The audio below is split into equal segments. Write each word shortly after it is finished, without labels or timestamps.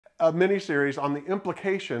a mini-series on the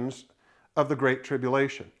implications of the Great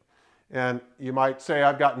Tribulation. And you might say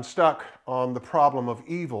I've gotten stuck on the problem of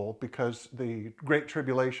evil because the Great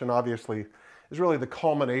Tribulation obviously is really the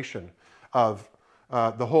culmination of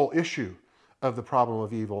the whole issue of the problem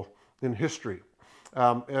of evil in history.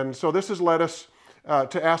 And so this has led us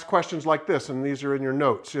to ask questions like this, and these are in your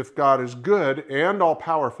notes. If God is good and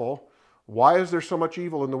all-powerful, why is there so much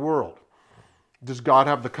evil in the world? Does God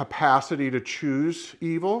have the capacity to choose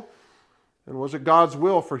evil? And was it God's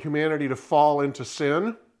will for humanity to fall into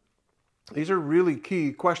sin? These are really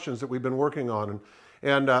key questions that we've been working on.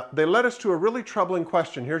 And they led us to a really troubling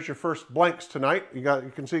question. Here's your first blanks tonight.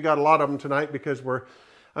 You can see you got a lot of them tonight because we're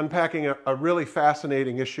unpacking a really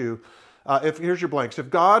fascinating issue. Here's your blanks. If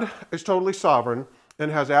God is totally sovereign and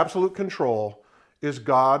has absolute control, is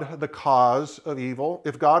God the cause of evil?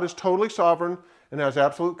 If God is totally sovereign and has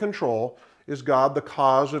absolute control, is God the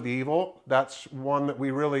cause of evil? That's one that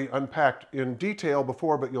we really unpacked in detail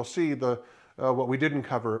before, but you'll see what we didn't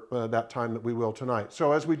cover that time that we will tonight.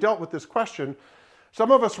 So as we dealt with this question,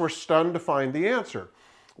 some of us were stunned to find the answer.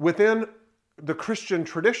 Within the Christian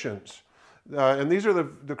traditions, and these are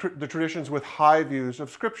the traditions with high views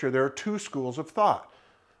of Scripture, there are two schools of thought.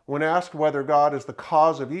 When asked whether God is the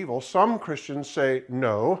cause of evil, some Christians say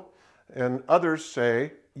no, and others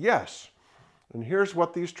say yes. And here's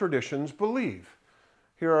what these traditions believe.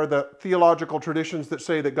 Here are the theological traditions that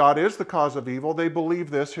say that God is the cause of evil. They believe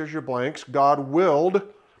this. Here's your blanks. God willed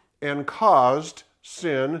and caused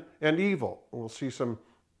sin and evil. We'll see some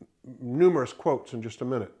numerous quotes in just a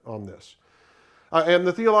minute on this. And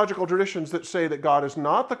the theological traditions that say that God is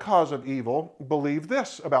not the cause of evil believe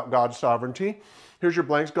this about God's sovereignty. Here's your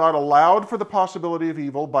blanks. God allowed for the possibility of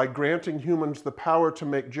evil by granting humans the power to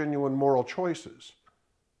make genuine moral choices.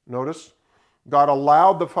 Notice, God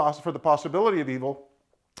allowed for the possibility of evil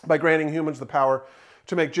by granting humans the power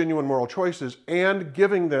to make genuine moral choices and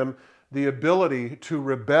giving them the ability to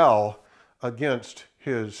rebel against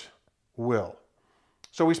His will.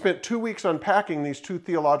 So we spent 2 weeks unpacking these two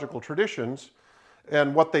theological traditions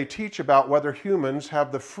and what they teach about whether humans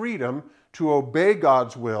have the freedom to obey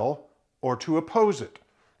God's will or to oppose it.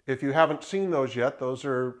 If you haven't seen those yet, those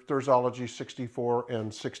are Thursology 64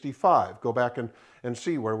 and 65. Go back and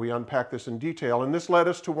see where we unpack this in detail. And this led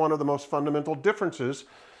us to one of the most fundamental differences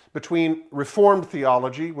between Reformed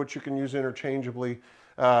theology, which you can use interchangeably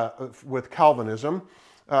with Calvinism,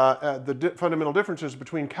 fundamental differences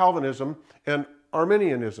between Calvinism and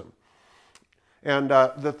Arminianism. And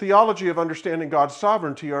the theology of understanding God's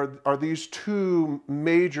sovereignty are these two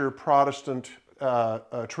major Protestant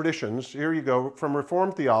traditions. Here you go, from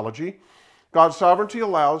Reformed theology. God's sovereignty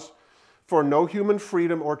allows for no human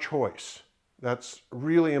freedom or choice. That's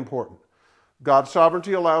really important. God's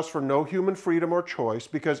sovereignty allows for no human freedom or choice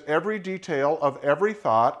because every detail of every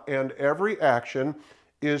thought and every action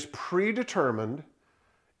is predetermined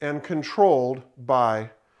and controlled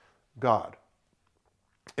by God.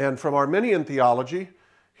 And from Arminian theology,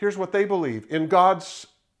 here's what they believe. In God's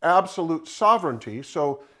absolute sovereignty,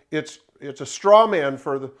 so it's a straw man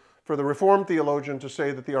for the Reformed theologian to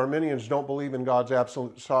say that the Arminians don't believe in God's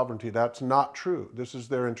absolute sovereignty. That's not true. This is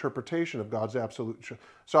their interpretation of God's absolute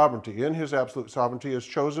sovereignty. In His absolute sovereignty, He has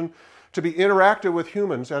chosen to be interactive with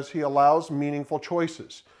humans as He allows meaningful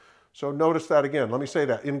choices. So notice that again. Let me say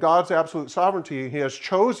that. In God's absolute sovereignty, He has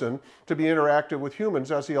chosen to be interactive with humans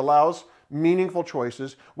as He allows meaningful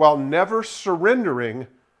choices while never surrendering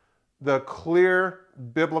the clear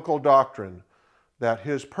biblical doctrine that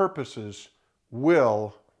His purposes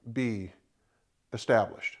will be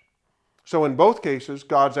established. So in both cases,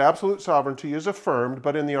 God's absolute sovereignty is affirmed,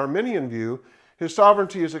 but in the Arminian view, His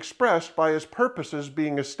sovereignty is expressed by His purposes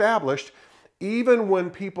being established even when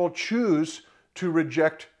people choose to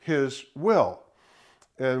reject His will.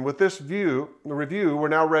 And with this review, we're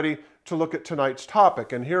now ready to look at tonight's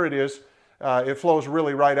topic. And here it is. It flows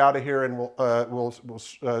really right out of here, and we'll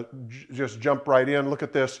just jump right in. Look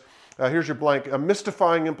at this. Here's your blank. A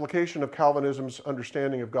mystifying implication of Calvinism's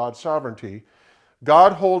understanding of God's sovereignty.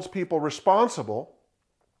 God holds people responsible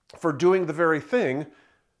for doing the very thing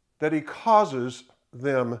that He causes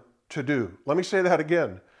them to do. Let me say that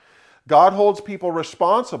again. God holds people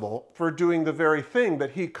responsible for doing the very thing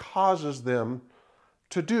that He causes them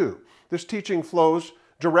to do. This teaching flows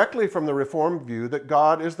directly from the Reformed view that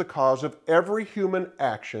God is the cause of every human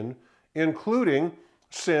action, including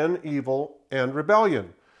sin, evil, and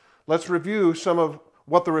rebellion. Let's review some of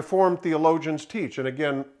what the Reformed theologians teach. And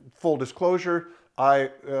again, full disclosure,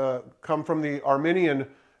 I come from the Arminian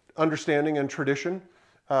understanding and tradition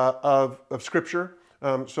of Scripture.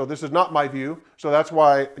 So this is not my view. So that's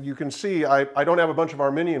why you can see I don't have a bunch of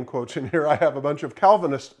Arminian quotes in here. I have a bunch of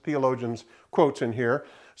Calvinist theologians quotes in here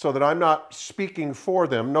so that I'm not speaking for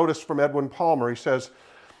them. Notice from Edwin Palmer, he says,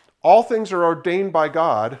 all things are ordained by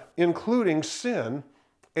God, including sin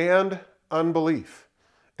and unbelief.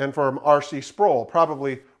 And from R.C. Sproul,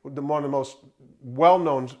 probably one of the most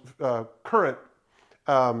well-known current,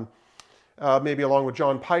 maybe along with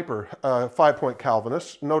John Piper, five-point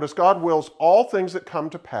Calvinist. Notice, God wills all things that come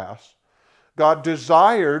to pass. God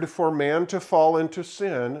desired for man to fall into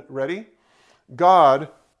sin. Ready? God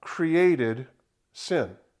created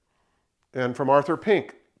sin. And from Arthur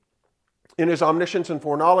Pink, in his omniscience and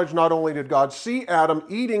foreknowledge, not only did God see Adam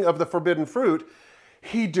eating of the forbidden fruit,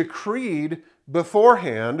 he decreed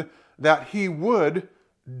beforehand that he would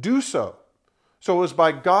do so. So it was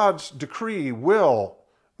by God's decree, will,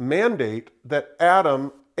 mandate that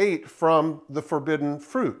Adam ate from the forbidden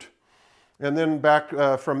fruit. And then back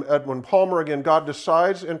from Edwin Palmer again, God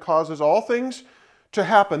decides and causes all things to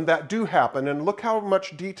happen that do happen. And look how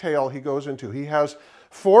much detail he goes into. He has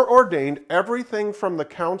foreordained everything from the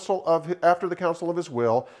counsel of, after the counsel of his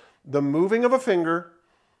will, the moving of a finger,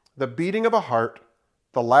 the beating of a heart,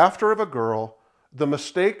 the laughter of a girl, the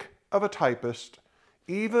mistake of a typist,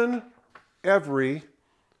 even every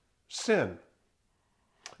sin.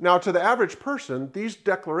 Now, to the average person, these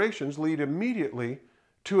declarations lead immediately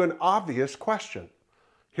to an obvious question.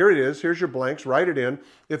 Here it is. Here's your blanks. Write it in.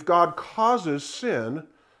 If God causes sin,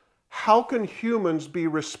 how can humans be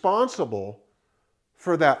responsible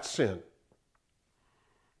for that sin?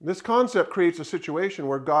 This concept creates a situation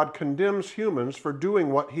where God condemns humans for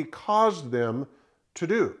doing what he caused them to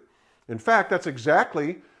do. In fact, that's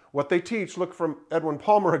exactly what they teach. Look from Edwin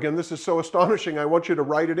Palmer again. This is so astonishing. I want you to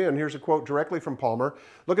write it in. Here's a quote directly from Palmer.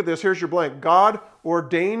 Look at this. Here's your blank. God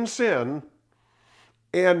ordained sin,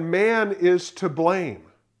 and man is to blame.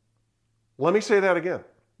 Let me say that again.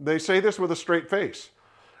 They say this with a straight face.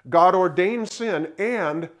 God ordained sin,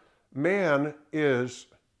 and man is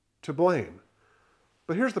to blame.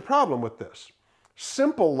 But here's the problem with this.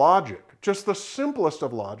 Simple logic, just the simplest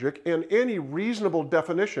of logic, and any reasonable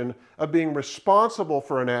definition of being responsible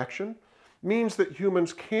for an action means that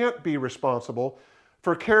humans can't be responsible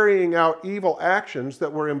for carrying out evil actions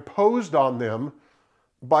that were imposed on them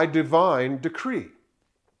by divine decree.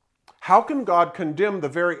 How can God condemn the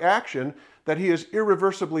very action that he has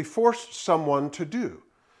irreversibly forced someone to do?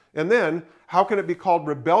 And then, how can it be called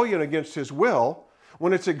rebellion against his will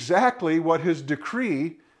when it's exactly what his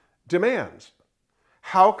decree demands?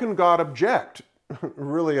 How can God object?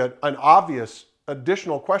 Really an obvious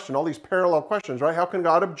additional question, all these parallel questions, right? How can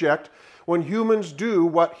God object when humans do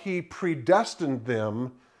what he predestined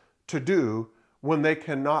them to do when they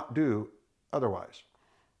cannot do otherwise?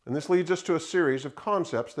 And this leads us to a series of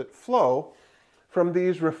concepts that flow from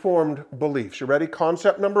these Reformed beliefs. You ready?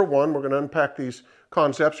 Concept number one, we're going to unpack these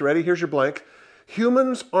concepts. You ready? Here's your blank.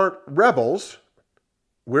 Humans aren't rebels,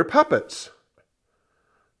 we're puppets.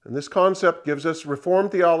 And this concept gives us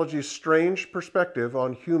Reformed theology's strange perspective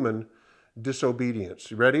on human disobedience.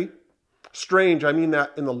 You ready? Strange, I mean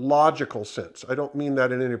that in the logical sense. I don't mean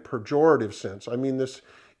that in any pejorative sense. I mean this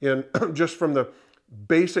in just from the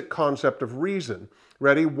basic concept of reason.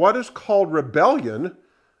 Ready? What is called rebellion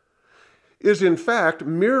is in fact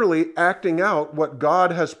merely acting out what God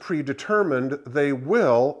has predetermined they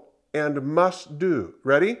will and must do.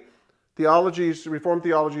 Ready? Reformed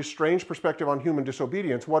theology's strange perspective on human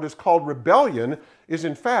disobedience. What is called rebellion is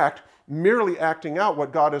in fact merely acting out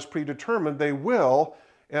what God has predetermined they will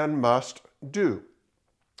and must do.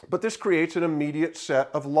 But this creates an immediate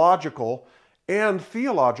set of logical and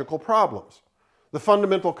theological problems. The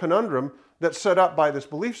fundamental conundrum that's set up by this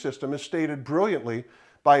belief system is stated brilliantly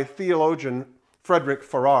by theologian Frederick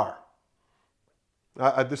Farrar.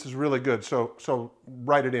 This is really good, so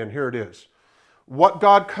write it in. Here it is. What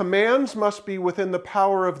God commands must be within the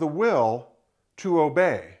power of the will to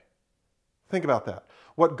obey. Think about that.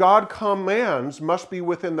 What God commands must be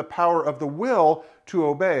within the power of the will to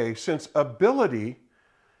obey, since ability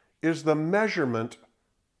is the measurement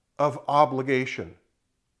of obligation.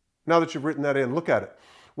 Now that you've written that in, look at it.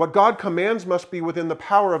 What God commands must be within the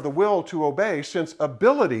power of the will to obey, since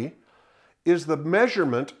ability is the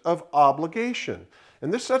measurement of obligation.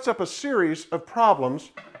 And this sets up a series of problems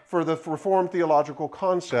for the Reformed theological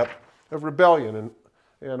concept of rebellion.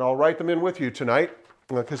 And I'll write them in with you tonight,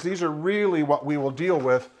 because these are really what we will deal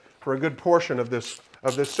with for a good portion of this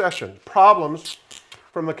session. Problems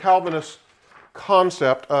from the Calvinist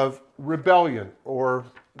concept of rebellion, or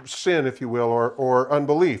sin, if you will, or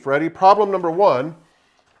unbelief. Ready? Problem number one,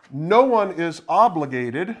 no one is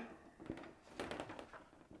obligated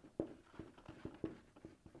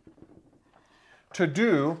to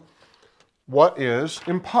do what is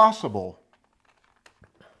impossible.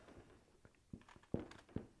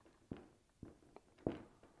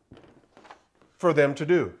 For them to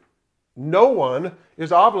do. No one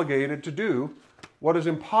is obligated to do what is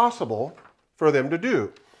impossible for them to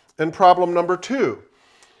do. And problem number 2,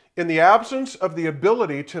 in the absence of the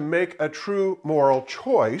ability to make a true moral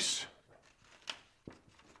choice,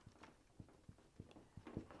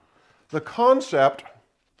 the concept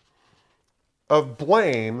of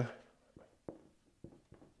blame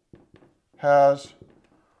has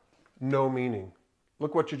no meaning.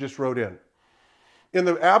 Look what you just wrote in. In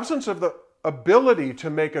the absence of the ability to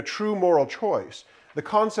make a true moral choice, the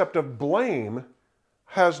concept of blame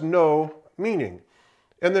has no meaning.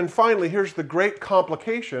 And then finally, here's the great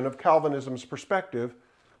complication of Calvinism's perspective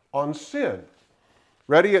on sin.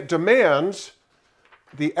 Ready? It demands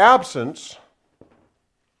the absence,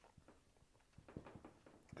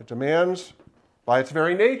 it demands, by its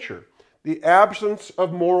very nature, the absence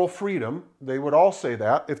of moral freedom. They would all say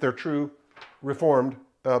that if they're true Reformed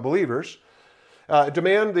believers.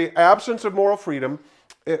 Demand the absence of moral freedom.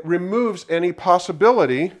 It removes any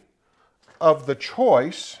possibility of the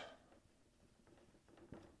choice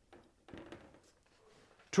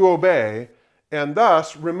to obey, and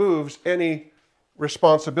thus removes any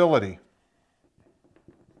responsibility.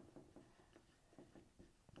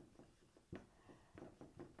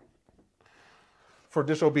 For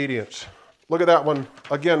disobedience. Look at that one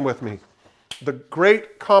again with me. The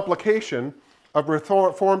great complication of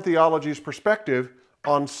Reformed theology's perspective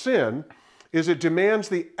on sin is it demands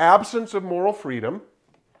the absence of moral freedom.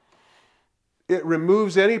 It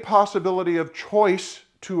removes any possibility of choice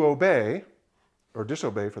to obey, or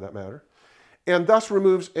disobey for that matter, and thus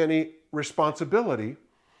removes any responsibility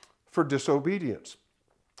for disobedience.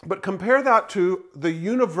 But compare that to the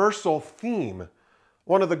universal theme,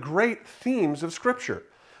 one of the great themes of Scripture.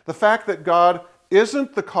 The fact that God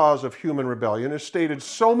isn't the cause of human rebellion is stated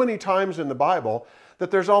so many times in the Bible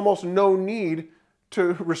that there's almost no need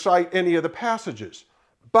to recite any of the passages.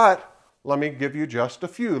 But let me give you just a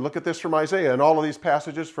few. Look at this from Isaiah, and all of these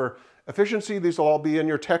passages for efficiency, these will all be in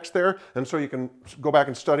your text there, and so you can go back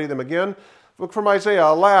and study them again. Look from Isaiah.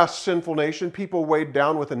 Alas, sinful nation, people weighed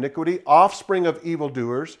down with iniquity, offspring of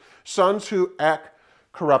evildoers, sons who act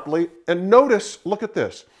corruptly. And notice, look at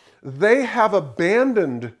this, they have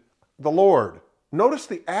abandoned the Lord. Notice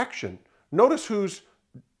the action. Notice who's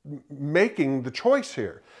making the choice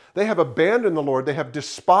here. They have abandoned the Lord. They have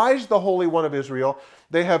despised the Holy One of Israel.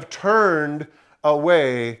 They have turned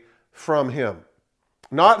away from Him.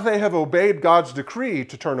 Not they have obeyed God's decree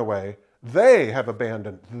to turn away. They have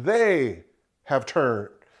abandoned. They have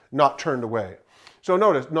not turned away. So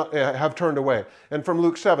notice, have turned away. And from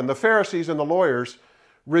Luke 7, the Pharisees and the lawyers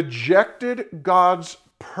rejected God's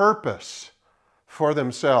purpose for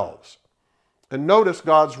themselves. And notice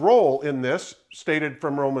God's role in this, stated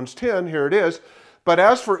from Romans 10, here it is. But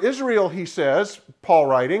as for Israel, he says, Paul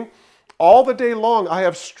writing, all the day long I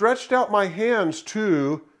have stretched out my hands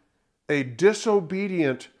to a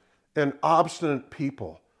disobedient and obstinate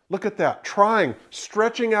people. Look at that,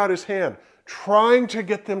 stretching out his hand, trying to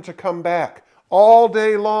get them to come back all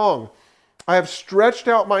day long. I have stretched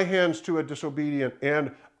out my hands to a disobedient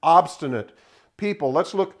and obstinate people.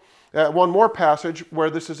 Let's look at one more passage where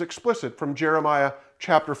this is explicit from Jeremiah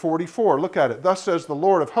chapter 44. Look at it. Thus says the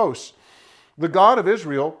Lord of hosts, the God of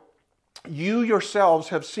Israel, you yourselves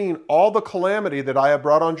have seen all the calamity that I have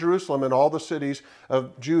brought on Jerusalem and all the cities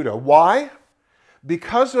of Judah. Why?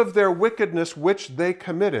 Because of their wickedness which they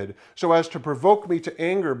committed, so as to provoke me to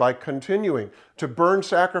anger by continuing to burn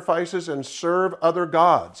sacrifices and serve other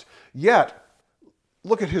gods. Yet,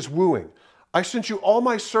 look at his wooing. I sent you all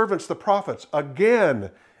my servants, the prophets,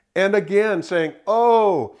 again and again, saying,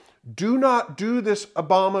 oh, do not do this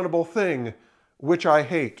abominable thing which I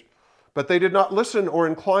hate. But they did not listen or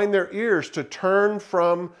incline their ears to turn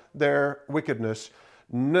from their wickedness.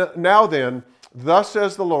 Now then, thus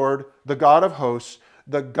says the Lord, the God of hosts,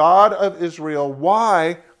 the God of Israel,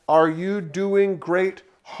 why are you doing great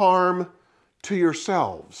harm to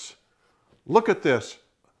yourselves? Look at this.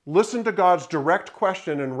 Listen to God's direct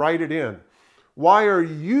question and write it in. Why are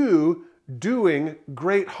you doing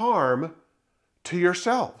great harm to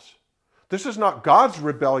yourselves? This is not God's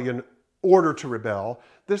rebellion, order to rebel.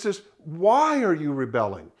 This is, why are you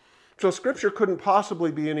rebelling? So Scripture couldn't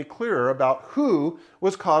possibly be any clearer about who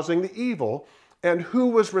was causing the evil and who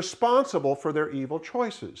was responsible for their evil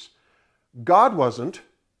choices. God wasn't,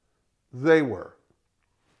 they were.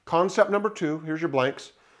 Concept number 2, here's your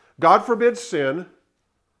blanks. God forbids sin,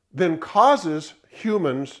 then causes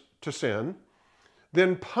humans to sin,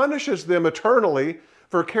 then punishes them eternally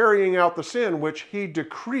for carrying out the sin which he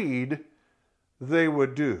decreed they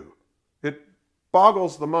would do. It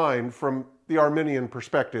boggles the mind from the Arminian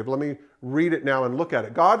perspective. Let me read it now and look at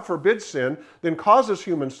it. God forbids sin, then causes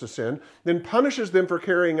humans to sin, then punishes them for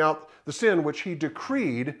carrying out the sin which he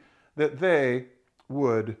decreed that they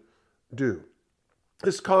would do.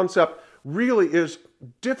 This concept really is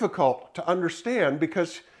difficult to understand,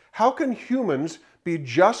 because how can humans be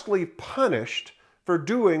justly punished for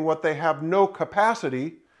doing what they have no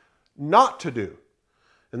capacity not to do?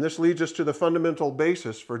 And this leads us to the fundamental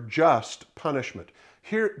basis for just punishment.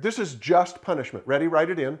 Here, this is just punishment. Ready? Write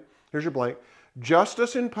it in. Here's your blank.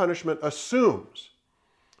 Justice in punishment assumes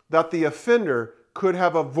that the offender could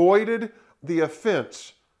have avoided the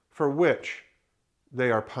offense for which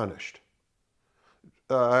they are punished.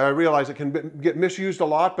 I realize it can get misused a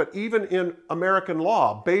lot, but even in American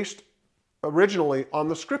law, based originally on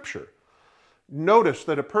the Scripture, notice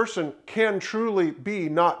that a person can truly be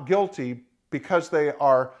not guilty because they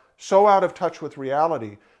are so out of touch with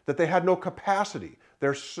reality that they had no capacity.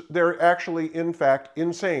 They're actually, in fact,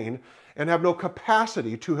 insane and have no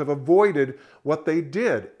capacity to have avoided what they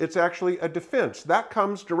did. It's actually a defense. That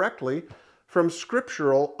comes directly from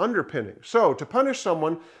scriptural underpinning. So, to punish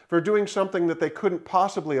someone for doing something that they couldn't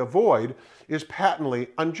possibly avoid is patently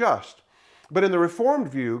unjust. But in the Reformed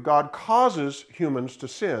view, God causes humans to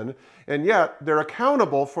sin, and yet they're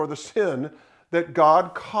accountable for the sin that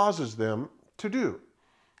God causes them to do.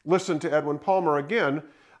 Listen to Edwin Palmer again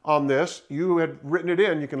on this. You had written it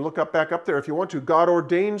in. You can look back up there if you want to. God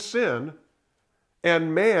ordains sin,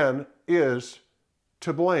 and man is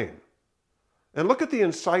to blame. And look at the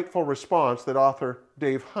insightful response that author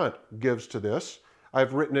Dave Hunt gives to this.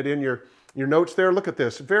 I've written it in your notes there. Look at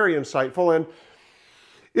this. Very insightful. And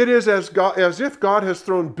it is as if God has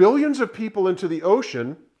thrown billions of people into the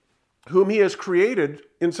ocean whom he has created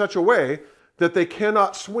in such a way that they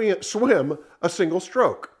cannot swim a single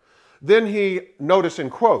stroke. Then he, notice in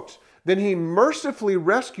quotes, then he mercifully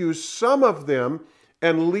rescues some of them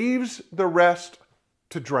and leaves the rest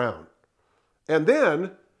to drown. And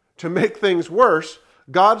then, to make things worse,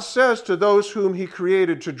 God says to those whom he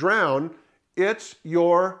created to drown, it's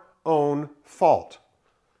your own fault.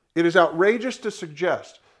 It is outrageous to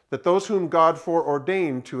suggest that those whom God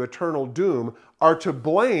foreordained to eternal doom are to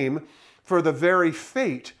blame for the very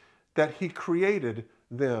fate that he created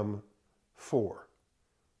them for.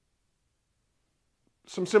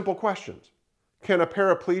 Some simple questions. Can a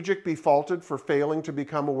paraplegic be faulted for failing to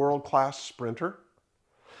become a world-class sprinter?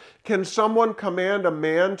 Can someone command a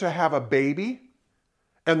man to have a baby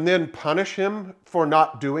and then punish him for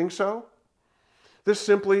not doing so? This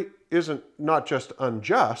simply isn't not just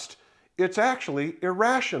unjust, it's actually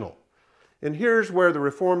irrational. And here's where the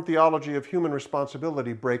Reformed theology of human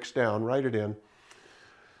responsibility breaks down. Write it in.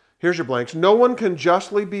 Here's your blanks. No one can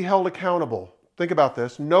justly be held accountable. Think about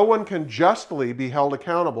this. No one can justly be held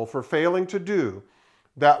accountable for failing to do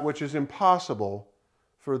that which is impossible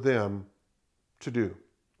for them to do.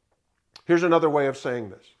 Here's another way of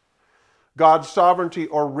saying this. God's sovereignty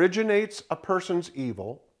originates a person's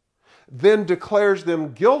evil, then declares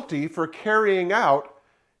them guilty for carrying out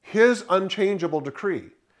his unchangeable decree,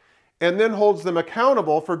 and then holds them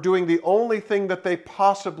accountable for doing the only thing that they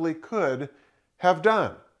possibly could have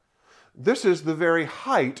done. This is the very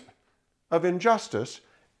height of injustice.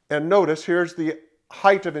 And notice, here's the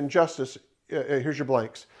height of injustice. Here's your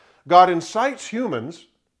blanks. God incites humans.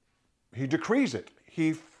 He decrees it.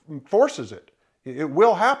 He forces it. It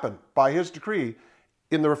will happen by his decree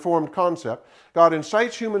in the Reformed concept. God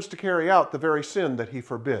incites humans to carry out the very sin that he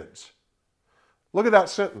forbids. Look at that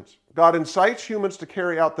sentence. God incites humans to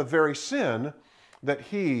carry out the very sin that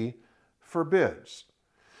he forbids.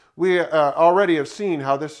 We already have seen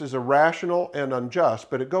how this is irrational and unjust,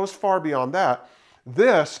 but it goes far beyond that.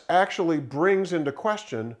 This actually brings into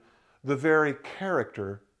question the very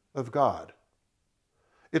character of God.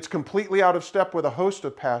 It's completely out of step with a host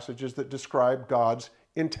of passages that describe God's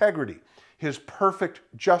integrity, his perfect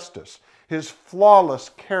justice, his flawless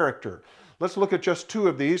character. Let's look at just two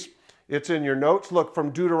of these. It's in your notes. Look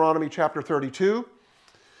from Deuteronomy chapter 32.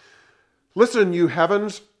 Listen, you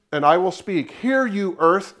heavens, and I will speak. Hear, you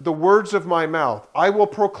earth, the words of my mouth. I will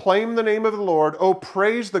proclaim the name of the Lord. Oh,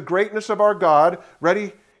 praise the greatness of our God.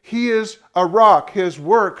 Ready? He is a rock. His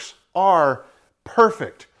works are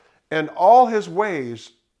perfect, and all his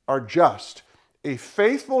ways are just. A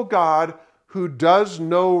faithful God who does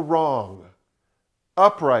no wrong.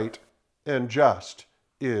 Upright and just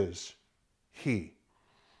is he.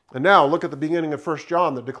 And now look at the beginning of 1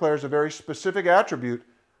 John that declares a very specific attribute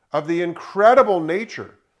of the incredible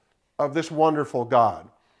nature of this wonderful God.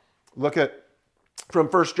 Look at from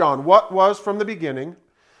 1 John. What was from the beginning,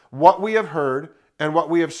 what we have heard, and what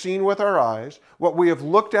we have seen with our eyes, what we have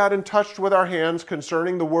looked at and touched with our hands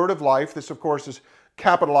concerning the word of life. This, of course, is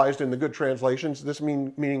capitalized in the good translations. This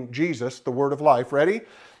meaning Jesus, the word of life. Ready?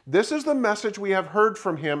 This is the message we have heard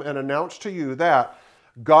from him and announced to you, that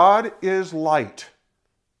God is light,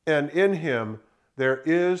 and in him there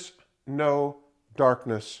is no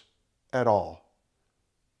darkness at all.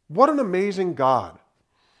 What an amazing God.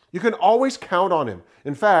 You can always count on him.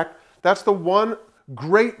 In fact, that's the one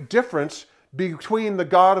great difference between the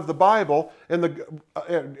God of the Bible and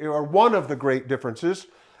or one of the great differences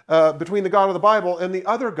between the God of the Bible and the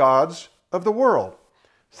other gods of the world.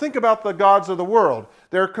 Think about the gods of the world.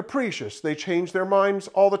 They're capricious. They change their minds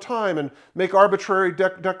all the time and make arbitrary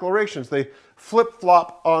declarations. They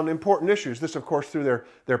flip-flop on important issues. This, of course, through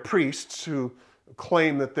their priests who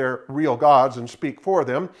claim that they're real gods and speak for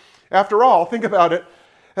them. After all, think about it.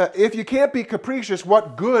 If you can't be capricious,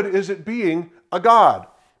 what good is it being a god?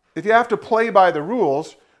 If you have to play by the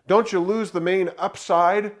rules, don't you lose the main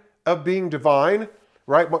upside of being divine?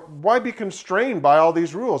 Right? Why be constrained by all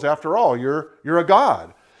these rules? After all, you're a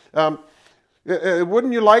god.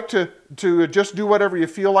 Wouldn't you like to just do whatever you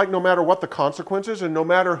feel like, no matter what the consequences and no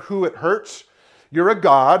matter who it hurts? You're a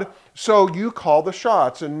god, so you call the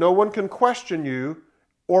shots, and no one can question you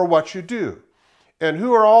or what you do. And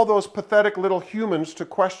who are all those pathetic little humans to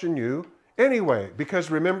question you anyway?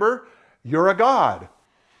 Because remember, you're a god.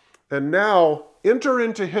 And now enter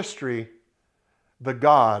into history the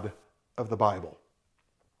God of the Bible.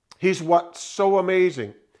 He's what's so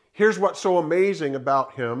amazing. Here's what's so amazing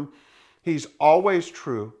about him. He's always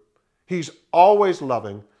true. He's always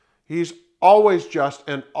loving. He's always just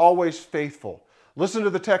and always faithful. Listen to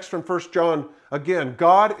the text from 1 John again.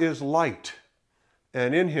 God is light,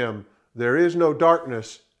 and in him there is no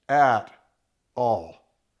darkness at all.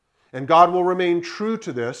 And God will remain true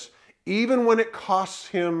to this even when it costs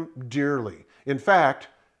him dearly. In fact,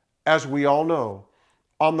 as we all know,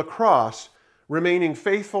 on the cross, remaining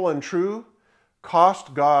faithful and true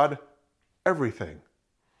cost God everything.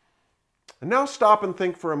 And now stop and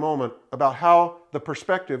think for a moment about how the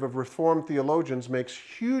perspective of Reformed theologians makes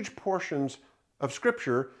huge portions of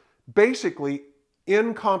Scripture basically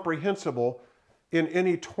incomprehensible in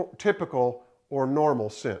any typical or normal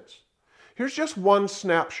sense. Here's just one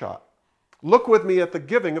snapshot. Look with me at the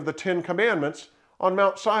giving of the 10 Commandments on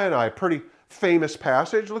Mount Sinai. Pretty famous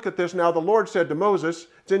passage. Look at this. Now the Lord said to Moses,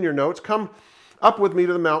 it's in your notes, come up with me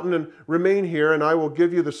to the mountain and remain here, and I will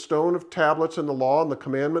give you the stone of tablets and the law and the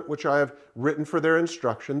commandment which I have written for their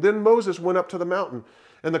instruction. Then Moses went up to the mountain,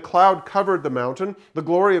 and the cloud covered the mountain. The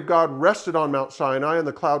glory of God rested on Mount Sinai, and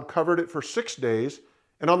the cloud covered it for 6 days.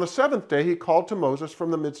 And on the 7th day he called to Moses from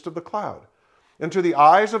the midst of the cloud. And to the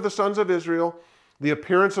eyes of the sons of Israel, the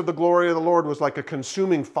appearance of the glory of the Lord was like a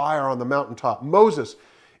consuming fire on the mountaintop. Moses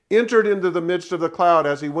entered into the midst of the cloud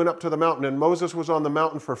as he went up to the mountain, and Moses was on the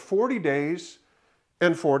mountain for 40 days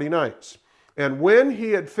and 40 nights. And when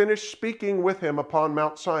he had finished speaking with him upon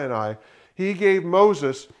Mount Sinai, he gave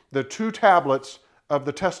Moses the 2 tablets of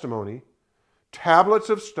the testimony, tablets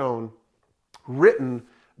of stone, written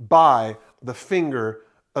by the finger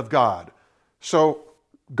of God. So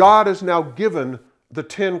God has now given the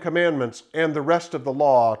 10 Commandments and the rest of the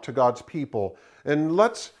law to God's people. And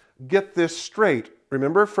let's get this straight.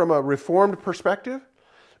 Remember, from a Reformed perspective,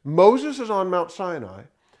 Moses is on Mount Sinai,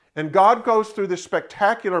 and God goes through this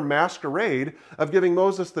spectacular masquerade of giving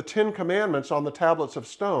Moses the 10 Commandments on the tablets of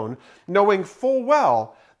stone, knowing full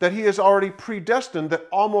well that he has already predestined that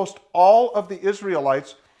almost all of the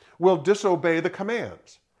Israelites will disobey the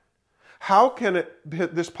commands. How can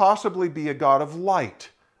this possibly be a God of light,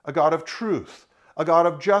 a God of truth, a God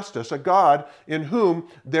of justice, a God in whom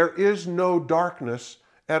there is no darkness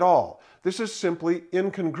at all? This is simply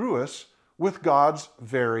incongruous with God's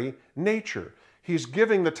very nature. He's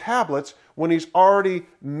giving the tablets when he's already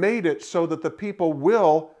made it so that the people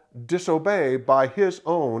will disobey by his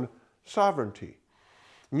own sovereignty.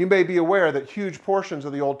 You may be aware that huge portions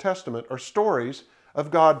of the Old Testament are stories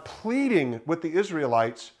of God pleading with the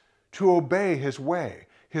Israelites to obey his way,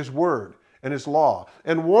 his word, and his law,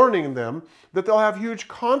 and warning them that they'll have huge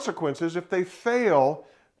consequences if they fail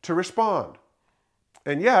to respond.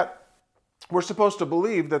 And yet, we're supposed to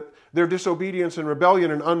believe that their disobedience and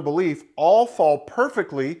rebellion and unbelief all fall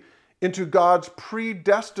perfectly into God's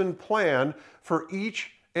predestined plan for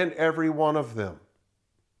each and every one of them.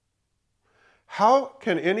 How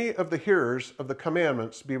can any of the hearers of the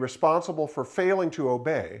commandments be responsible for failing to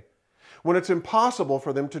obey when it's impossible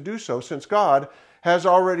for them to do so, since God has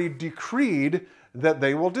already decreed that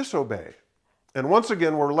they will disobey? And once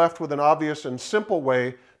again, we're left with an obvious and simple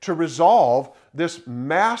way to resolve this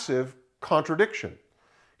massive contradiction.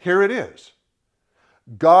 Here it is.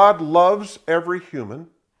 God loves every human,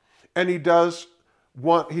 and He doesn't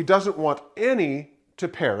want any to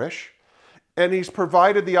perish, and He's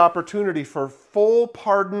provided the opportunity for full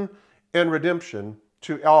pardon and redemption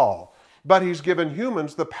to all. But He's given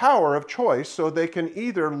humans the power of choice so they can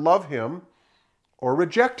either love Him or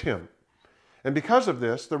reject Him. And because of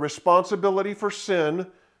this, the responsibility for sin,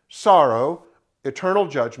 sorrow, eternal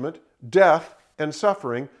judgment, death, and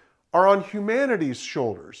suffering are on humanity's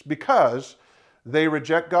shoulders because they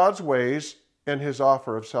reject God's ways and His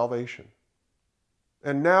offer of salvation.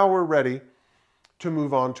 And now we're ready to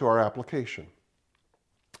move on to our application.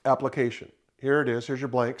 Application. Here it is. Here's your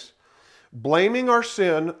blanks. Blaming our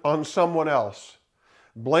sin on someone else.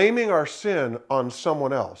 Blaming our sin on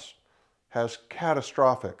someone else has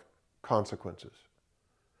catastrophic consequences.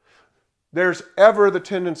 There's ever the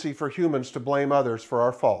tendency for humans to blame others for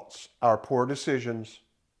our faults, our poor decisions,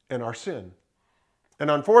 and our sin. And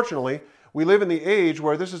unfortunately, we live in the age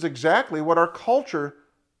where this is exactly what our culture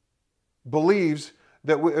believes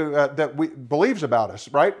believes about us,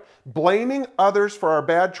 right? Blaming others for our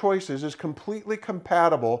bad choices is completely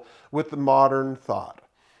compatible with the modern thought.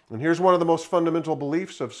 And here's one of the most fundamental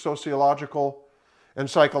beliefs of sociological and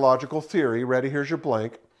psychological theory. Ready? Here's your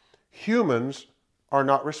blank. Humans are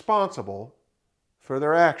not responsible for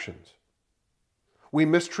their actions. We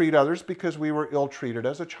mistreat others because we were ill-treated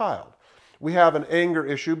as a child. We have an anger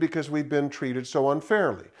issue because we've been treated so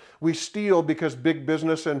unfairly. We steal because big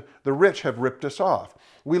business and the rich have ripped us off.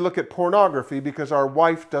 We look at pornography because our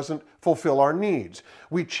wife doesn't fulfill our needs.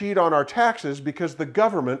 We cheat on our taxes because the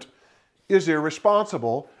government is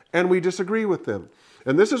irresponsible and we disagree with them.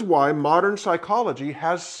 And this is why modern psychology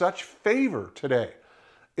has such favor today.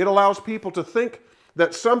 It allows people to think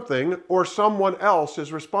that something or someone else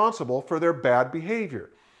is responsible for their bad behavior.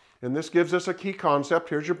 And this gives us a key concept.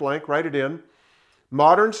 Here's your blank, write it in.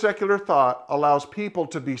 Modern secular thought allows people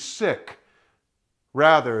to be sick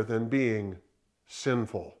rather than being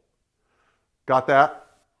sinful. Got that?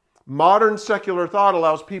 Modern secular thought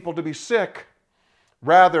allows people to be sick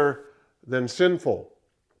rather than sinful.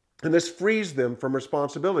 And this frees them from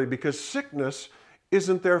responsibility because sickness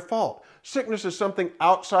isn't their fault. Sickness is something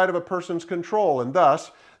outside of a person's control, and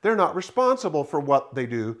thus they're not responsible for what they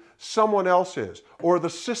do. Someone else is, or the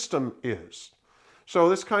system is. So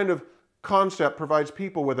this kind of concept provides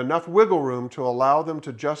people with enough wiggle room to allow them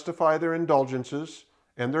to justify their indulgences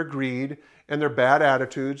and their greed and their bad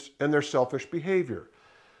attitudes and their selfish behavior.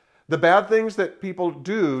 The bad things that people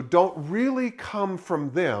do don't really come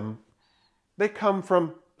from them. They come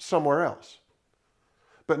from somewhere else.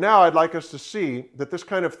 But now I'd like us to see that this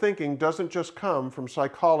kind of thinking doesn't just come from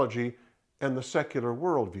psychology and the secular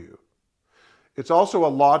worldview. It's also a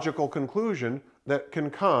logical conclusion that can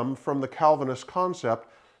come from the Calvinist concept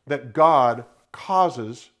that God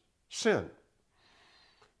causes sin.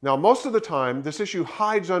 Now, most of the time, this issue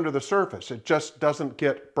hides under the surface. It just doesn't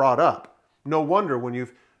get brought up. No wonder when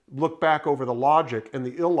you've looked back over the logic and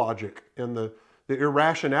the illogic and the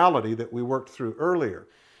irrationality that we worked through earlier.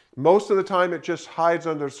 Most of the time, it just hides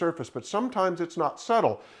under the surface, but sometimes it's not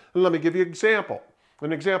subtle. And let me give you an example.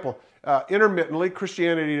 Intermittently,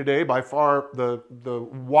 Christianity Today, by far the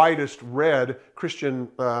widest read Christian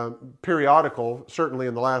periodical, certainly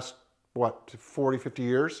in the last, 40, 50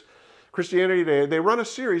 years. Christianity Today, they run a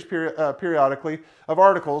series periodically of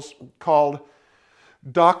articles called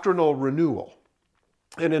Doctrinal Renewal.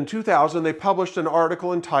 And in 2000, they published an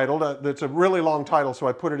article entitled, that's a really long title, so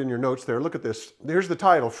I put it in your notes there. Look at this. Here's the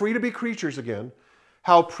title, Free to be Creatures Again,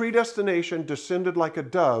 How Predestination Descended Like a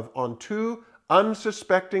Dove on Two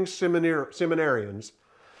Unsuspecting Seminarians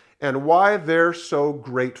and Why They're So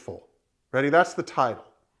Grateful. Ready? That's the title.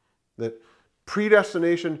 That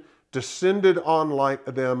predestination descended on like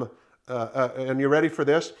them. And you ready for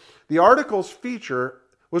this? The article's feature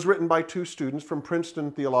was written by two students from Princeton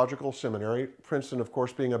Theological Seminary, Princeton, of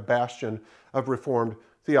course, being a bastion of Reformed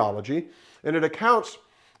theology. And it recounts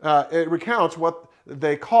what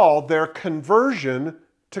they call their conversion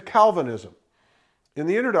to Calvinism. In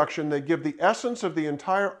the introduction, they give the essence of the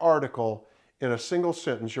entire article in a single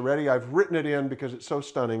sentence. You ready? I've written it in because it's so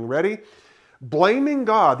stunning. Ready? Blaming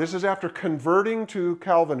God. This is after converting to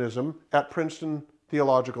Calvinism at Princeton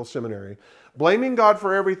Theological Seminary. Blaming God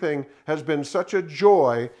for everything has been such a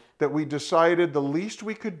joy that we decided the least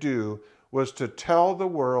we could do was to tell the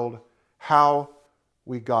world how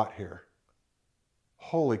we got here.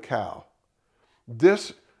 Holy cow.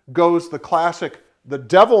 This goes the classic, the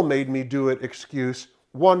devil made me do it excuse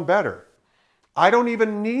one better. I don't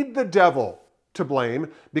even need the devil to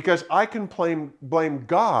blame because I can blame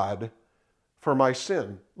God for my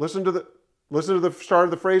sin. Listen to the start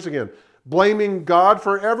of the phrase again. Blaming God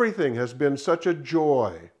for everything has been such a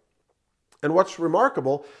joy. And what's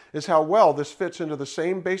remarkable is how well this fits into the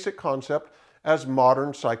same basic concept as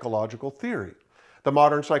modern psychological theory. The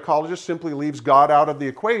modern psychologist simply leaves God out of the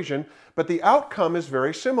equation, but the outcome is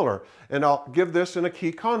very similar. And I'll give this in a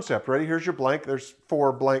key concept. Ready? Here's your blank. There's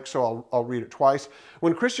 4 blanks, so I'll read it twice.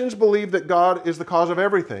 When Christians believe that God is the cause of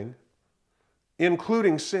everything,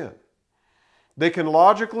 including sin, they can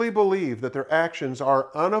logically believe that their actions are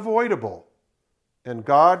unavoidable, and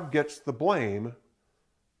God gets the blame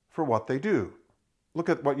for what they do. Look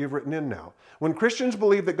at what you've written in now. When Christians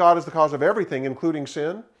believe that God is the cause of everything, including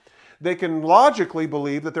sin, they can logically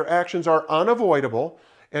believe that their actions are unavoidable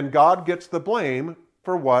and God gets the blame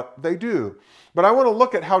for what they do. But I want to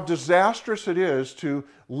look at how disastrous it is to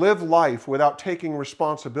live life without taking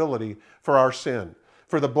responsibility for our sin,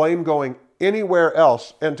 for the blame going anywhere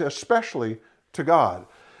else, and especially to God.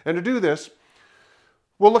 And to do this,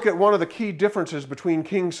 we'll look at one of the key differences between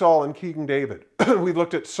King Saul and King David. We've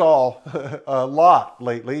looked at Saul a lot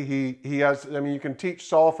lately. He has, you can teach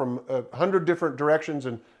Saul from 100 different directions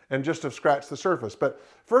and just have scratched the surface. But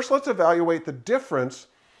first, let's evaluate the difference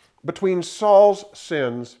between Saul's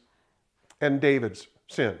sins and David's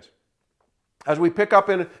sins. As we pick up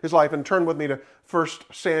in his life, and turn with me to 1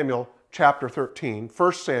 Samuel chapter 13.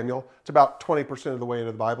 1 Samuel, it's about 20% of the way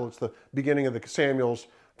into the Bible. It's the beginning of the Samuels,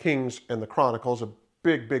 Kings, and the Chronicles, a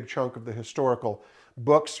big, big chunk of the historical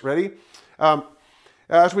books. Ready?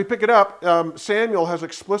 As we pick it up, Samuel has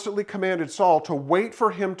explicitly commanded Saul to wait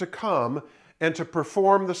for him to come and to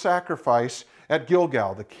perform the sacrifice at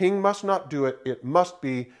Gilgal. The king must not do it. It must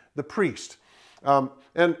be the priest.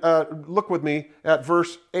 Look with me at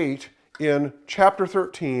verse 8 in chapter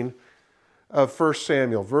 13 of 1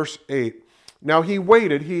 Samuel. Verse 8. Now he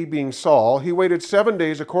waited, he being Saul, he waited 7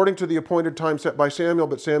 days according to the appointed time set by Samuel,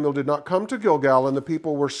 but Samuel did not come to Gilgal, and the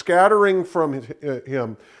people were scattering from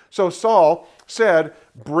him. So Saul said,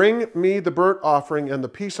 bring me the burnt offering and the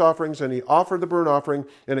peace offerings, and he offered the burnt offering,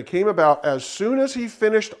 and it came about as soon as he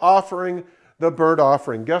finished offering the burnt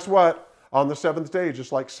offering. Guess what? On the 7th day,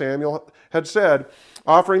 just like Samuel had said,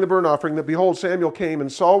 offering the burnt offering, that behold, Samuel came,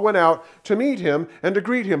 and Saul went out to meet him and to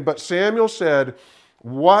greet him. But Samuel said,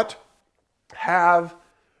 what have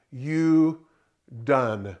you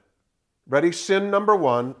done? Ready? Sin number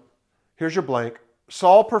 1. Here's your blank.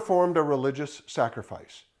 Saul performed a religious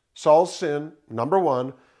sacrifice. Saul's sin, number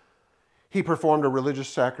 1, he performed a religious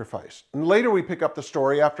sacrifice. And later we pick up the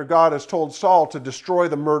story after God has told Saul to destroy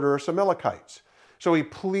the murderous Amalekites. So he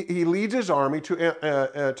leads his army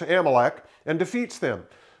to Amalek and defeats them.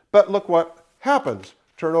 But look what happens.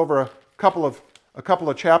 Turn over a couple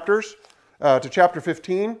of chapters to chapter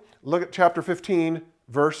 15. Look at chapter 15,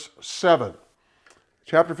 verse 7.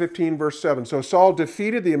 Chapter 15, verse 7. So Saul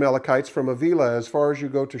defeated the Amalekites from Avila as far as you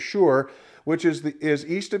go to Shur, which is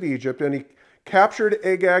east of Egypt, and he captured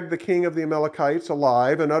Agag, the king of the Amalekites,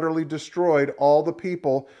 alive, and utterly destroyed all the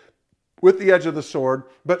people with the edge of the sword.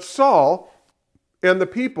 But Saul and the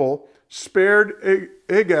people spared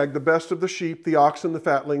Agag the best of the sheep, the oxen, the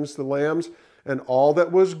fatlings, the lambs, and all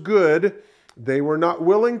that was good. They were not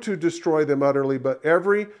willing to destroy them utterly, but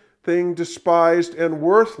everything despised and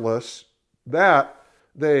worthless, that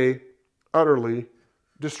they utterly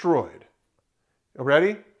destroyed.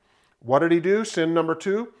 Ready? What did he do? Sin number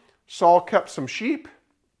 2. Saul kept some sheep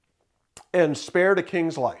and spared a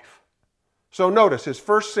king's life. So notice, his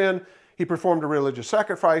first sin, he performed a religious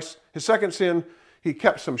sacrifice. His second sin, he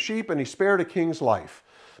kept some sheep and he spared a king's life.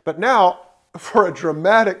 But now, for a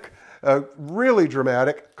dramatic, really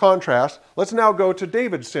dramatic contrast, let's now go to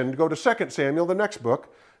David's sin. Go to 2 Samuel, the next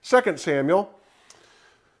book. 2 Samuel.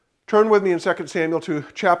 Turn with me in 2 Samuel to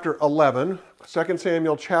chapter 11. 2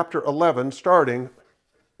 Samuel chapter 11, starting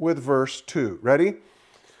with verse 2. Ready?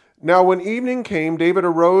 Now when evening came, David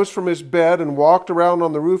arose from his bed and walked around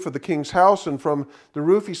on the roof of the king's house, and from the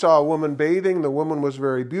roof he saw a woman bathing. The woman was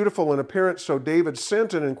very beautiful in appearance, so David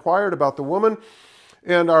sent and inquired about the woman.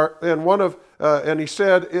 And he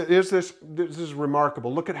said, this is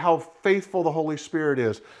remarkable. Look at how faithful the Holy Spirit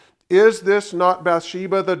is. Is this not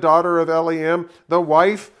Bathsheba, the daughter of Eliam, the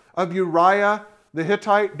wife of Uriah the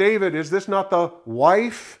Hittite? David, is this not the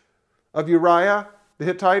wife of Uriah the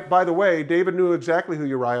Hittite? By the way, David knew exactly who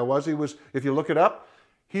Uriah was. He was, if you look it up,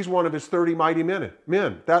 he's one of his 30 mighty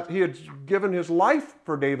men. That he had given his life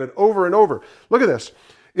for David over and over. Look at this.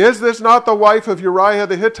 Is this not the wife of Uriah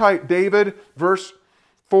the Hittite? David, verse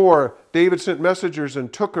 4, David sent messengers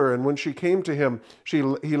and took her, and when she came to him, he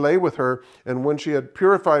lay with her, and when she had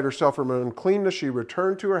purified herself from her uncleanness, she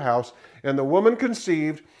returned to her house, and the woman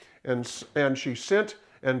conceived, and she sent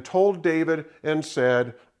and told David and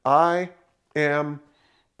said, I am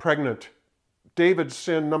pregnant. David's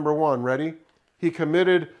sin number 1, ready? He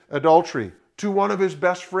committed adultery to one of his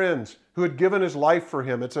best friends who had given his life for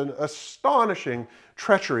him. It's an astonishing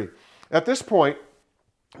treachery. At this point,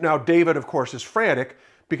 now David, of course, is frantic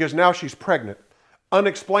because now she's pregnant.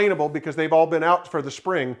 Unexplainable because they've all been out for the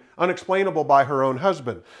spring. Unexplainable by her own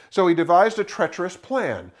husband. So he devised a treacherous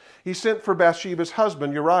plan. He sent for Bathsheba's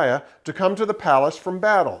husband, Uriah, to come to the palace from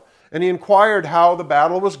battle. And he inquired how the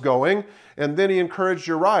battle was going, and then he encouraged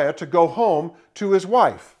Uriah to go home to his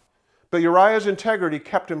wife. But Uriah's integrity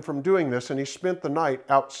kept him from doing this, and he spent the night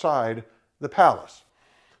outside the palace.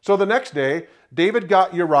 So the next day, David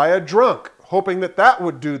got Uriah drunk, hoping that that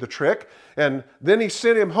would do the trick, and then he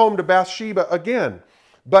sent him home to Bathsheba again.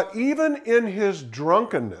 But even in his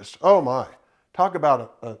drunkenness, oh my, talk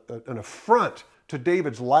about an affront to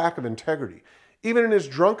David's lack of integrity. Even in his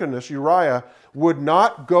drunkenness, Uriah would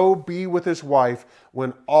not go be with his wife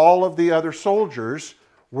when all of the other soldiers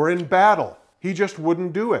were in battle. He just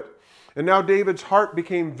wouldn't do it. And now David's heart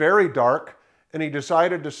became very dark, and he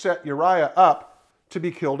decided to set Uriah up to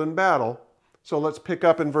be killed in battle. So let's pick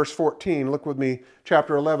up in verse 14. Look with me,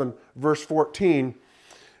 chapter 11, verse 14.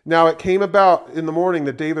 Now it came about in the morning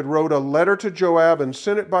that David wrote a letter to Joab and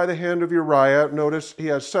sent it by the hand of Uriah. Notice he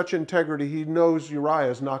has such integrity, he knows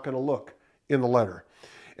Uriah is not going to look in the letter.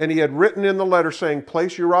 And he had written in the letter saying,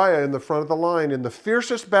 place Uriah in the front of the line in the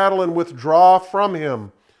fiercest battle and withdraw from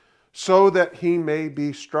him, so that he may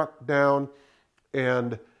be struck down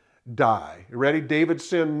and die. Ready? David's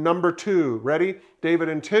sin number 2. Ready? David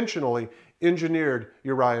intentionally engineered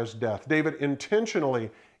Uriah's death. David intentionally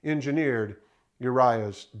engineered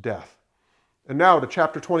Uriah's death. And now to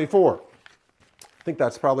chapter 24. I think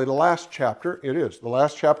that's probably the last chapter. It is the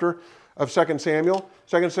last chapter of 2 Samuel.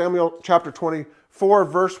 2 Samuel chapter 24,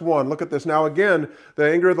 verse 1. Look at this. Now again,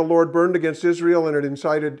 the anger of the Lord burned against Israel, and it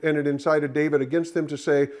incited David against them to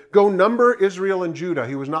say, go number Israel and Judah.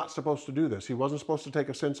 He was not supposed to do this. He wasn't supposed to take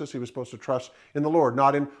a census. He was supposed to trust in the Lord,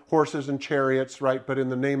 not in horses and chariots, right, but in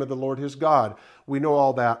the name of the Lord his God. We know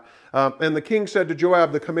all that. And the king said to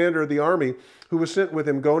Joab, the commander of the army, who was sent with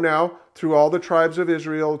him, go now through all the tribes of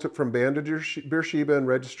Israel from Dan to Beersheba and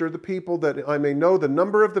register the people, that I may know the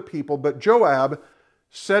number of the people. But Joab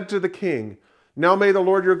said to the king, now may the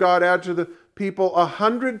Lord your God add to the people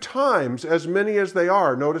 100 times as many as they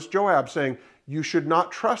are. Notice Joab saying, you should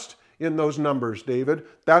not trust in those numbers, David.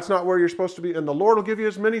 That's not where you're supposed to be. And the Lord will give you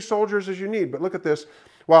as many soldiers as you need. But look at this.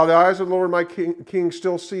 While the eyes of the Lord my king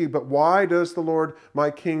still see, but why does the Lord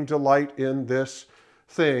my king delight in this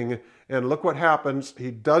thing? And look what happens.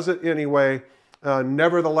 He does it anyway.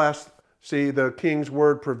 Nevertheless, see, the king's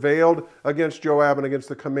word prevailed against Joab and against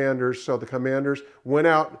the commanders. So the commanders went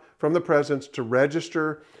out from the presence to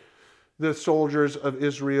register the soldiers of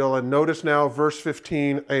Israel. And notice now, verse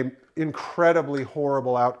 15, an incredibly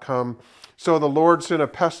horrible outcome. So the Lord sent a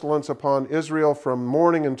pestilence upon Israel from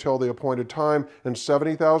morning until the appointed time, and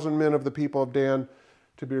 70,000 men of the people of Dan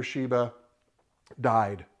to Beersheba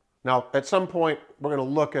died. Now, at some point, we're going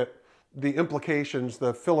to look at the implications,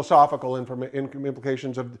 the philosophical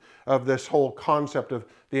implications of this whole concept of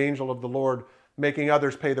the angel of the Lord making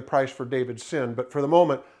others pay the price for David's sin. But for the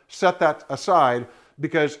moment, set that aside,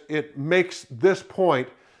 because it makes this point,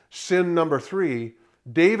 sin number 3,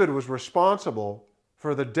 David was responsible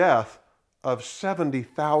for the death of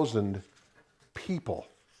 70,000 people.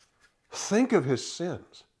 Think of his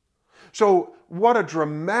sins. So what a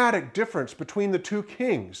dramatic difference between the two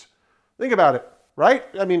kings. Think about it, right?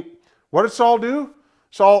 I mean, what did Saul do?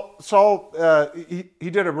 Saul he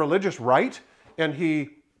did a religious rite, and he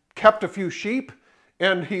kept a few sheep,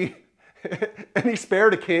 and he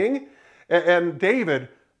spared a king. And David,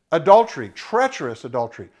 adultery, treacherous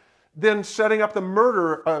adultery. Then setting up the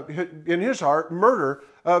murder, in his heart, murder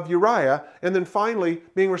of Uriah, and then finally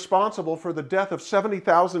being responsible for the death of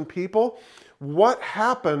 70,000 people. What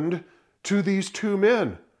happened to these two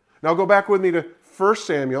men? Now go back with me to 1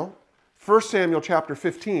 Samuel chapter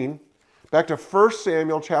 15. Back to 1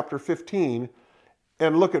 Samuel chapter 15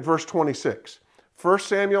 and look at verse 26. 1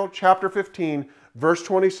 Samuel chapter 15, verse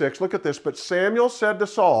 26. Look at this. But Samuel said to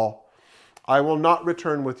Saul, I will not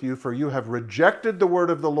return with you, for you have rejected the word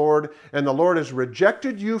of the Lord, and the Lord has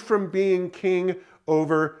rejected you from being king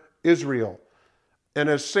over Israel. And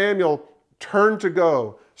as Samuel turned to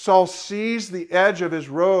go, Saul seized the edge of his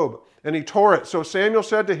robe, and he tore it. So Samuel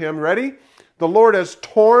said to him, ready? The Lord has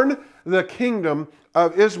torn the kingdom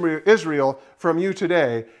of Israel from you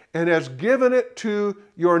today, and has given it to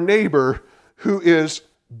your neighbor who is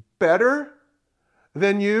better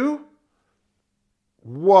than you.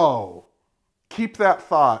 Whoa. Keep that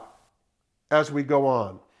thought as we go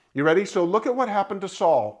on. You ready? So look at what happened to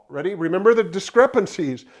Saul. Ready? Remember the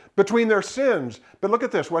discrepancies between their sins. But look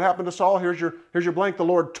at this. What happened to Saul? Here's your blank. The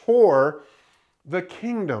Lord tore the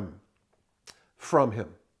kingdom from him.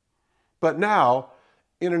 But now,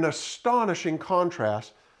 in an astonishing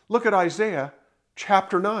contrast, look at Isaiah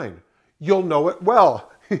chapter 9. You'll know it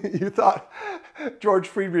well. You thought George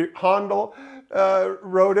Friedrich Handel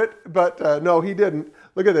wrote it, but no, he didn't.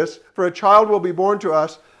 Look at this. For a child will be born to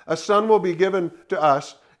us, a son will be given to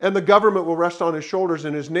us, and the government will rest on his shoulders,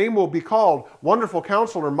 and his name will be called Wonderful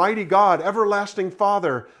Counselor, Mighty God, Everlasting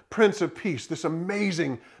Father, Prince of Peace. This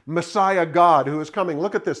amazing Messiah God who is coming.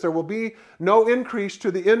 Look at this. There will be no increase to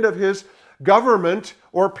the end of his government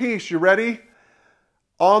or peace. You ready?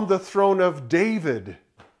 On the throne of David.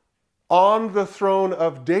 On the throne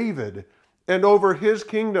of David, and over his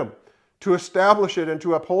kingdom, to establish it and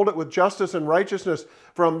to uphold it with justice and righteousness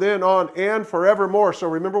from then on and forevermore. So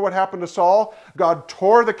remember what happened to Saul? God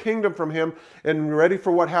tore the kingdom from him. And ready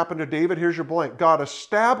for what happened to David? Here's your blank. God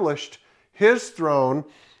established his throne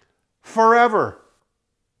forever.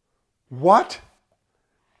 What?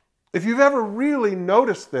 If you've ever really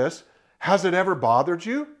noticed this, has it ever bothered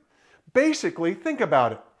you? Basically, think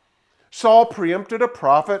about it. Saul preempted a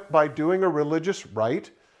prophet by doing a religious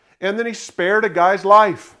rite, and then he spared a guy's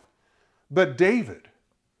life. But David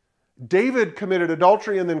committed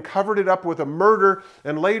adultery and then covered it up with a murder,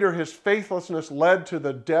 and later his faithlessness led to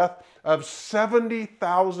the death of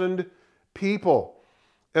 70,000 people.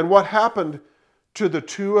 And what happened to the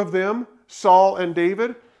two of them, Saul and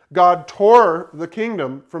David? God tore the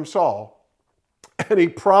kingdom from Saul, and he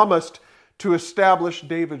promised to establish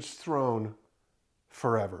David's throne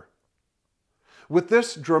forever. With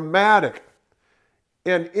this dramatic,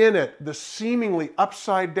 and in it, the seemingly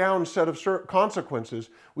upside down set of consequences,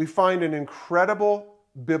 we find an incredible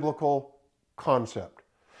biblical concept.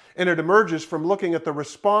 And it emerges from looking at the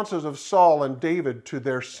responses of Saul and David to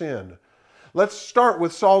their sin. Let's start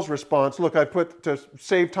with Saul's response. Look, to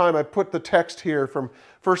save time, I put the text here from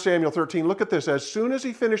 1 Samuel 13. Look at this. As soon as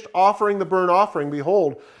he finished offering the burnt offering,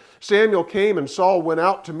 behold, Samuel came, and Saul went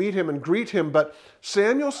out to meet him and greet him. But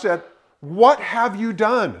Samuel said, "What have you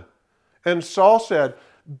done?" And Saul said,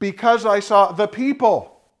 "Because I saw the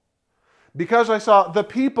people. Because I saw the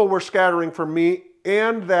people were scattering from me,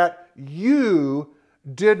 and that you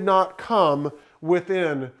did not come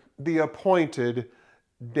within the appointed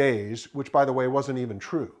days," which, by the way, wasn't even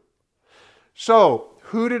true. So,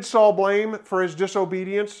 who did Saul blame for his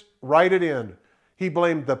disobedience? Write it in. He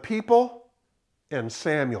blamed the people and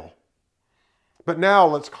Samuel. But now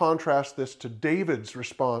let's contrast this to David's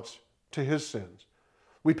response to his sins.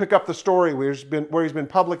 We pick up the story where he's been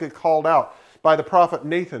publicly called out by the prophet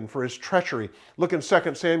Nathan for his treachery. Look in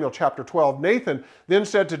 2 Samuel chapter 12. Nathan then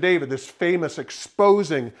said to David, this famous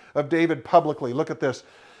exposing of David publicly. Look at this.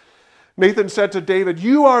 Nathan said to David,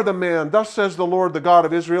 "You are the man, thus says the Lord, the God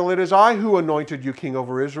of Israel. It is I who anointed you king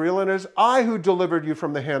over Israel, and it is I who delivered you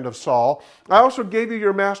from the hand of Saul. I also gave you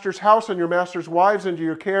your master's house and your master's wives into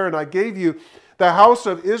your care, and I gave you the house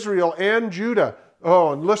of Israel and Judah."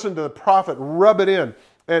 Oh, and listen to the prophet rub it in.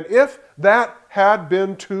 "And if that had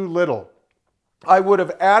been too little, I would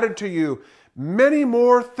have added to you many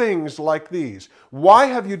more things like these. Why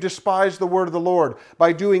have you despised the word of the Lord?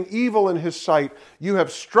 By doing evil in his sight, you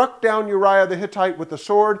have struck down Uriah the Hittite with the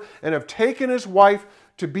sword, and have taken his wife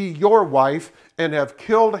to be your wife, and have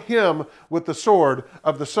killed him with the sword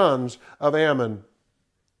of the sons of Ammon."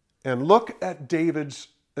 And look at David's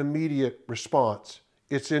immediate response.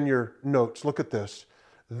 It's in your notes. Look at this.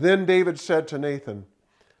 Then David said to Nathan,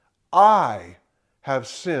 "I have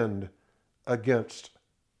sinned against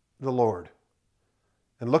the Lord."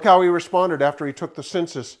 And look how he responded after he took the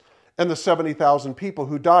census and the 70,000 people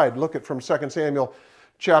who died. Look at from 2 Samuel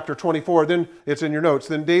chapter 24. Then it's in your notes.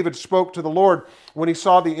 Then David spoke to the Lord when he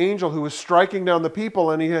saw the angel who was striking down the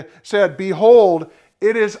people, and he said, "Behold,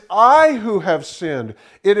 it is I who have sinned.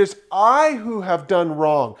 It is I who have done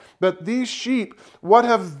wrong. But these sheep, what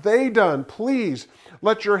have they done? Please,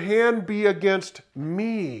 let your hand be against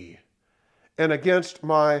me and against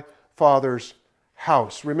my father's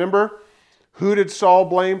house." Remember, who did Saul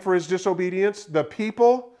blame for his disobedience? The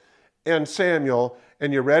people and Samuel.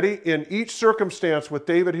 And you ready? In each circumstance with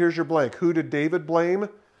David, here's your blank. Who did David blame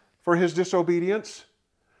for his disobedience?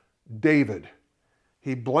 David.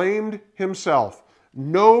 He blamed himself.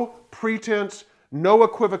 No pretense, no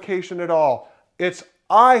equivocation at all. It's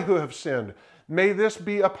I who have sinned. May this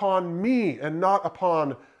be upon me and not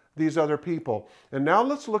upon these other people. And now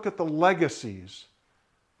let's look at the legacies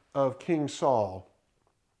of King Saul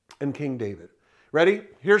and King David. Ready?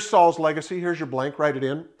 Here's Saul's legacy. Here's your blank. Write it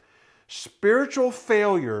in. Spiritual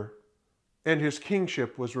failure and his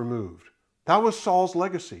kingship was removed. That was Saul's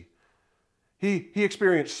legacy. He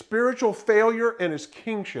experienced spiritual failure and his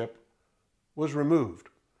kingship was removed.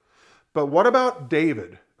 But what about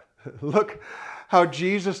David? Look how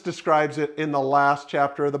Jesus describes it in the last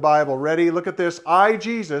chapter of the Bible. Ready? Look at this. I,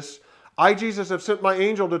 Jesus, have sent my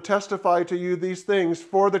angel to testify to you these things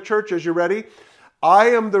for the churches. You ready? I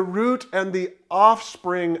am the root and the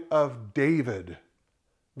offspring of David,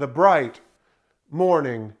 the bright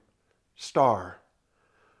morning star.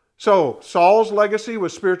 So Saul's legacy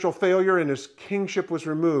was spiritual failure and his kingship was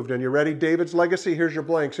removed. And you ready? David's legacy, here's your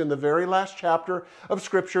blanks. In the very last chapter of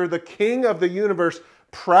Scripture, the King of the universe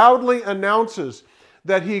proudly announces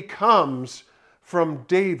that he comes from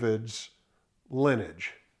David's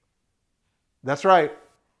lineage. That's right.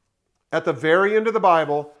 At the very end of the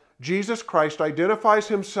Bible, Jesus Christ identifies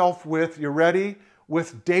himself with, you ready?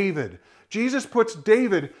 With David. Jesus puts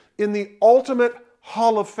David in the ultimate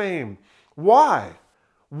hall of fame. Why?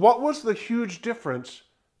 What was the huge difference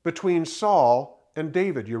between Saul and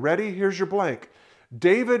David? You ready? Here's your blank.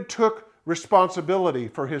 David took responsibility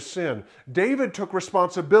for his sin. David took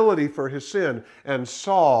responsibility for his sin, and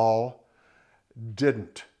Saul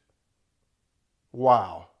didn't.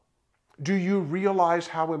 Wow. Do you realize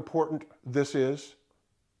how important this is?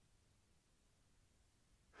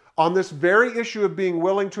 On this very issue of being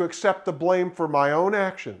willing to accept the blame for my own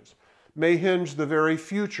actions may hinge the very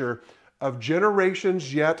future of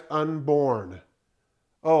generations yet unborn.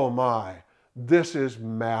 Oh my, this is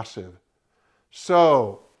massive.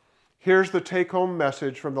 So, here's the take-home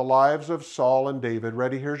message from the lives of Saul and David.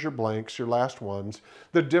 Ready? Here's your blanks, your last ones.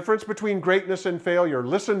 The difference between greatness and failure.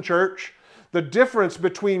 Listen, church. The difference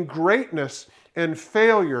between greatness and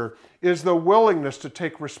failure is the willingness to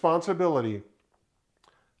take responsibility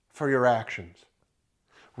for your actions.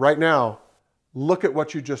 Right now, look at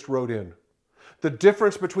what you just wrote in. The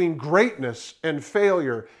difference between greatness and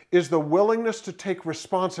failure is the willingness to take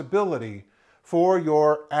responsibility for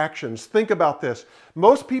your actions. Think about this.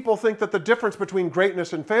 Most people think that the difference between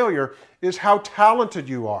greatness and failure is how talented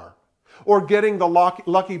you are, or getting the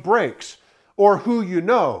lucky breaks, or who you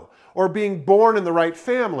know, or being born in the right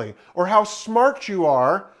family, or how smart you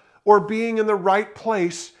are, or being in the right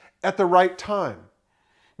place at the right time.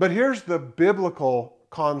 But here's the biblical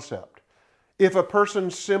concept. If a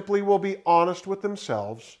person simply will be honest with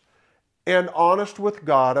themselves and honest with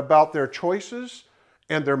God about their choices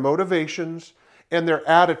and their motivations and their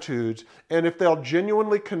attitudes, and if they'll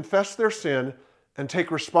genuinely confess their sin and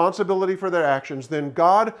take responsibility for their actions, then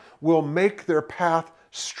God will make their path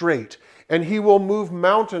straight, and He will move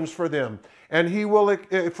mountains for them, and He will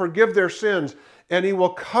forgive their sins, and He will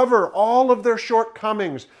cover all of their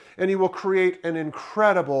shortcomings, and He will create an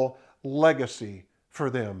incredible legacy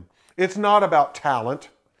for them. It's not about talent.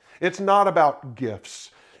 It's not about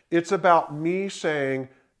gifts. It's about me saying,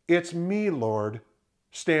 it's me, Lord,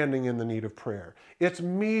 standing in the need of prayer. It's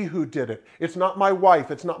me who did it. It's not my wife.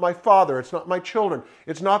 It's not my father. It's not my children.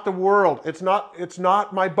 It's not the world. It's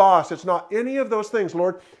not my boss. It's not any of those things,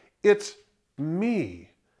 Lord. It's me.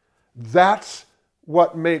 That's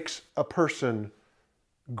what makes a person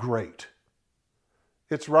great.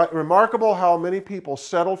 It's remarkable how many people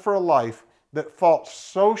settle for a life that falls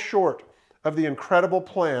so short of the incredible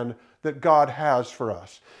plan that God has for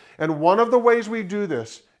us. And one of the ways we do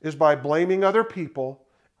this is by blaming other people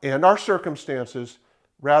and our circumstances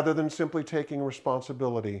rather than simply taking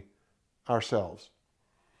responsibility ourselves.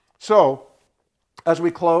 So, as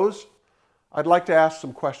we close, I'd like to ask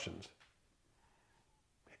some questions.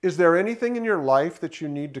 Is there anything in your life that you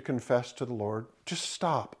need to confess to the Lord? Just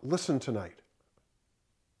stop. Listen tonight.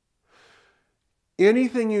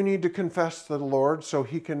 Anything you need to confess to the Lord so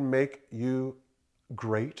He can make you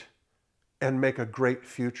great and make a great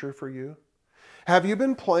future for you? Have you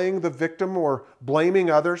been playing the victim or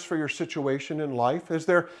blaming others for your situation in life? Is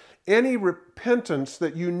there any repentance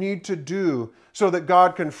that you need to do so that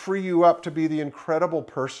God can free you up to be the incredible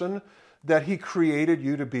person that He created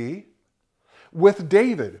you to be? With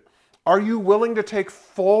David, are you willing to take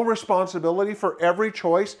full responsibility for every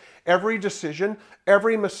choice, every decision,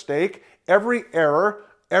 every mistake, every error,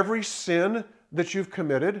 every sin that you've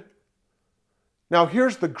committed? Now,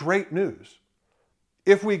 here's the great news.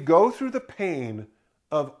 If we go through the pain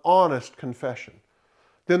of honest confession,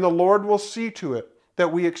 then the Lord will see to it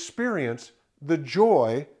that we experience the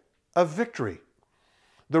joy of victory.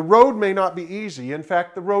 The road may not be easy. In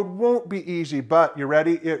fact, the road won't be easy, but you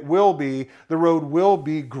ready? It will be. The road will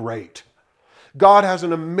be great. God has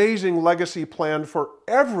an amazing legacy plan for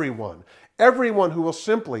everyone. Everyone who will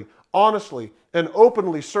simply, honestly, and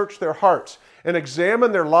openly search their hearts and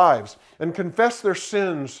examine their lives and confess their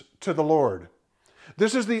sins to the Lord.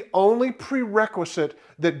 This is the only prerequisite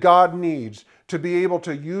that God needs to be able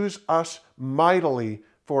to use us mightily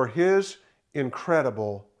for His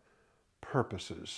incredible purposes.